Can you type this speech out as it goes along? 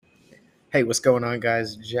Hey, what's going on,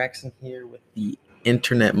 guys? Jackson here with the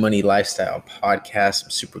Internet Money Lifestyle Podcast. I'm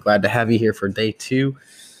super glad to have you here for day two.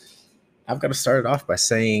 I've got to start it off by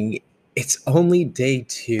saying it's only day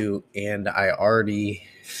two, and I already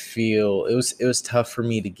feel it was tough for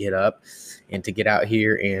me to get up and to get out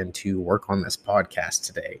here and to work on this podcast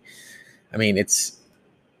today. I mean,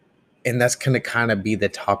 and that's going to kind of be the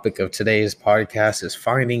topic of today's podcast is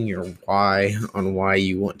finding your why on why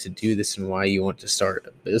you want to do this and why you want to start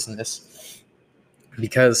a business.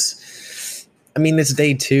 Because I mean, it's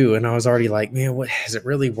day two, and I was already like, man, what is it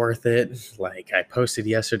really worth it? Like, I posted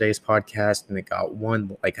yesterday's podcast, and it got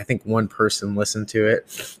I think one person listened to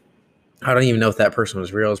it. I don't even know if that person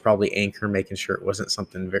was real. It was probably Anchor making sure it wasn't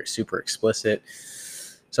something very super explicit.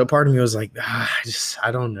 So part of me was like, I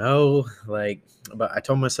don't know. But I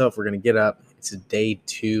told myself we're gonna get up. It's day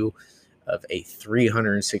two of a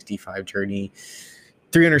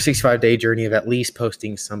 365-day journey of at least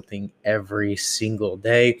posting something every single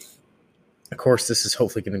day. Of course, this is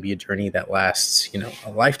hopefully going to be a journey that lasts,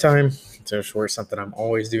 a lifetime. So sure, something I'm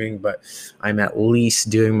always doing, but I'm at least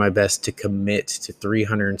doing my best to commit to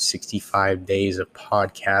 365 days of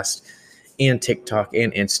podcast and TikTok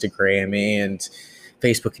and Instagram and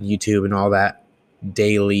Facebook and YouTube and all that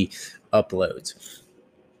daily uploads.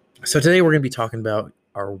 So today we're going to be talking about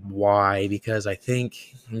our why, because I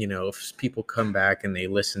think, if people come back and they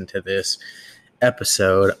listen to this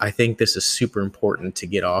episode, I think this is super important to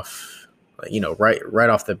get off, right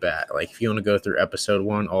off the bat. Like, if you want to go through episode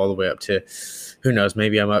 1 all the way up to, who knows,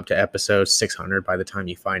 maybe I'm up to episode 600 by the time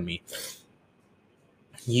you find me.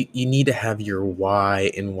 You need to have your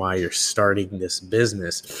why and why you're starting this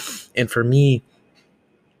business. And for me,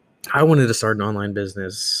 I wanted to start an online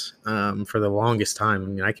business for the longest time. I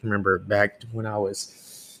mean, I can remember back when I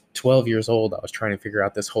was 12 years old, I was trying to figure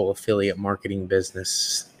out this whole affiliate marketing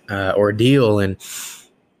business ordeal. And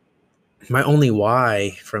my only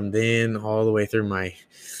why from then all the way through my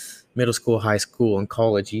middle school, high school, and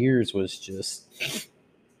college years was just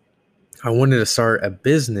I wanted to start a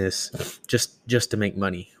business just to make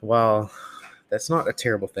money. Well, that's not a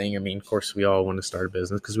terrible thing. I mean, of course, we all want to start a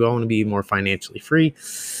business because we all want to be more financially free,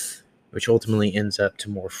 which ultimately ends up to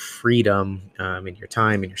more freedom in your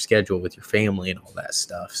time and your schedule with your family and all that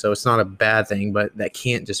stuff. So it's not a bad thing, but that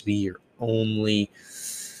can't just be your only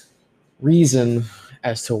reason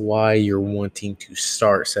as to why you're wanting to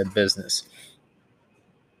start said business.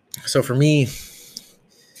 So for me,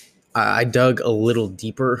 I dug a little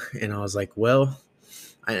deeper and I was like, well,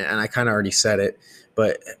 and I kind of already said it,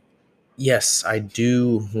 but yes, I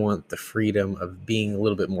do want the freedom of being a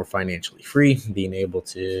little bit more financially free, being able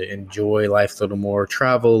to enjoy life a little more,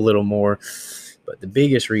 travel a little more. But the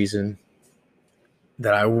biggest reason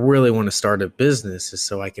that I really want to start a business is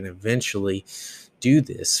so I can eventually do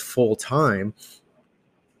this full time,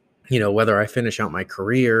 whether I finish out my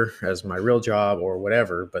career as my real job or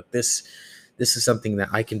whatever. But this is something that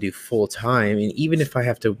I can do full time. And even if I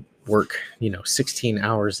have to work, 16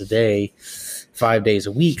 hours a day, 5 days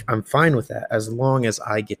a week, I'm fine with that as long as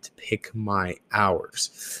I get to pick my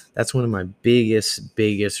hours. That's one of my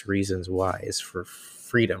biggest reasons why is for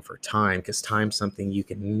freedom, for time, because time's something you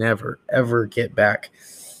can never, ever get back.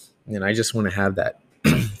 And I just want to have that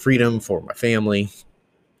freedom for my family,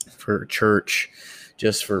 for church,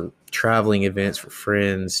 just for traveling events, for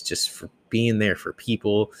friends, just for being there for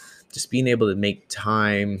people, just being able to make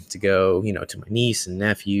time to go, to my niece and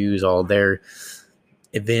nephews, all their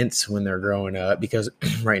events when they're growing up. Because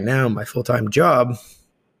right now, my full-time job,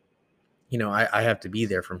 I have to be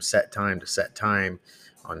there from set time to set time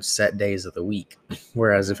on set days of the week.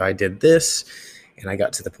 Whereas if I did this and I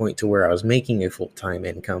got to the point to where I was making a full-time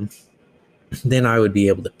income, then I would be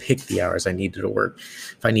able to pick the hours I needed to work.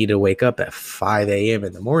 If I needed to wake up at 5 a.m.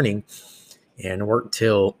 in the morning and work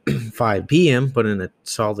till 5 p.m., put in a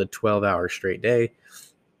solid 12-hour straight day,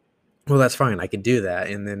 well, that's fine. I could do that.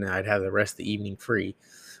 And then I'd have the rest of the evening free.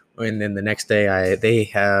 And then the next day they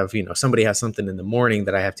have, somebody has something in the morning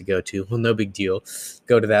that I have to go to. Well, no big deal.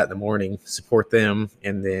 Go to that in the morning, support them,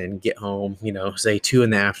 and then get home, say 2 in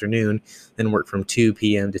the afternoon, then work from 2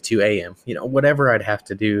 p.m. to 2 a.m. Whatever I'd have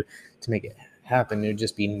to do to make it happen. It would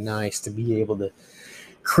just be nice to be able to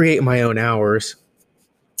create my own hours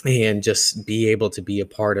and just be able to be a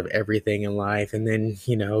part of everything in life. And then,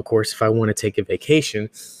 of course, if I want to take a vacation,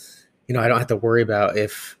 I don't have to worry about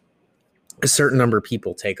if a certain number of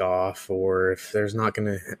people take off or if there's not going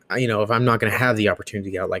to, if I'm not going to have the opportunity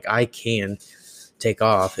to get out. Like, I can take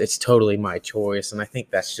off. It's totally my choice. And I think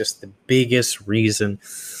that's just the biggest reason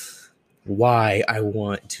why I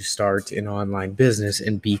want to start an online business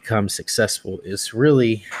and become successful is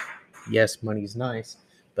really, yes, money's nice,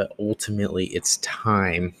 but ultimately it's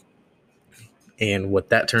time. And what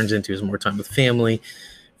that turns into is more time with family,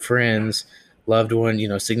 friends, loved one,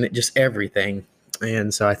 just everything.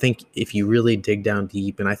 And so I think if you really dig down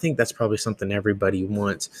deep, and I think that's probably something everybody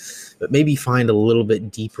wants, but maybe find a little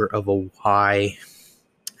bit deeper of a why,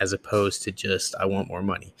 as opposed to just, I want more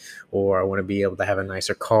money, or I want to be able to have a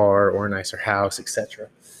nicer car or a nicer house, etc.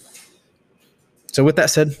 So with that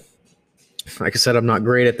said, like I said, I'm not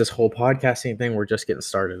great at this whole podcasting thing. We're just getting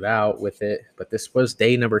started out with it. But this was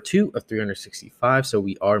day number 2 of 365. So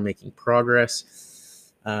we are making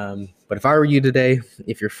progress. But if I were you today,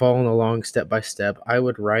 if you're following along step by step, I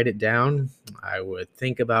would write it down. I would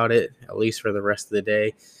think about it, at least for the rest of the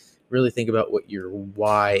day. Really think about what your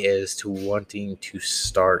why is to wanting to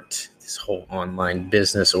start this whole online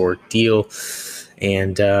business or deal.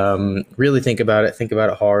 And really think about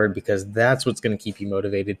it hard, because that's what's going to keep you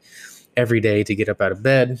motivated every day to get up out of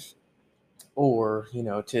bed, or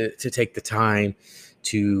to take the time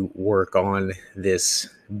to work on this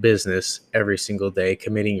business every single day,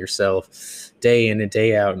 committing yourself day in and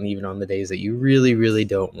day out, and even on the days that you really, really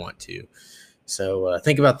don't want to. So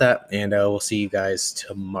think about that, and we'll see you guys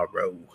tomorrow.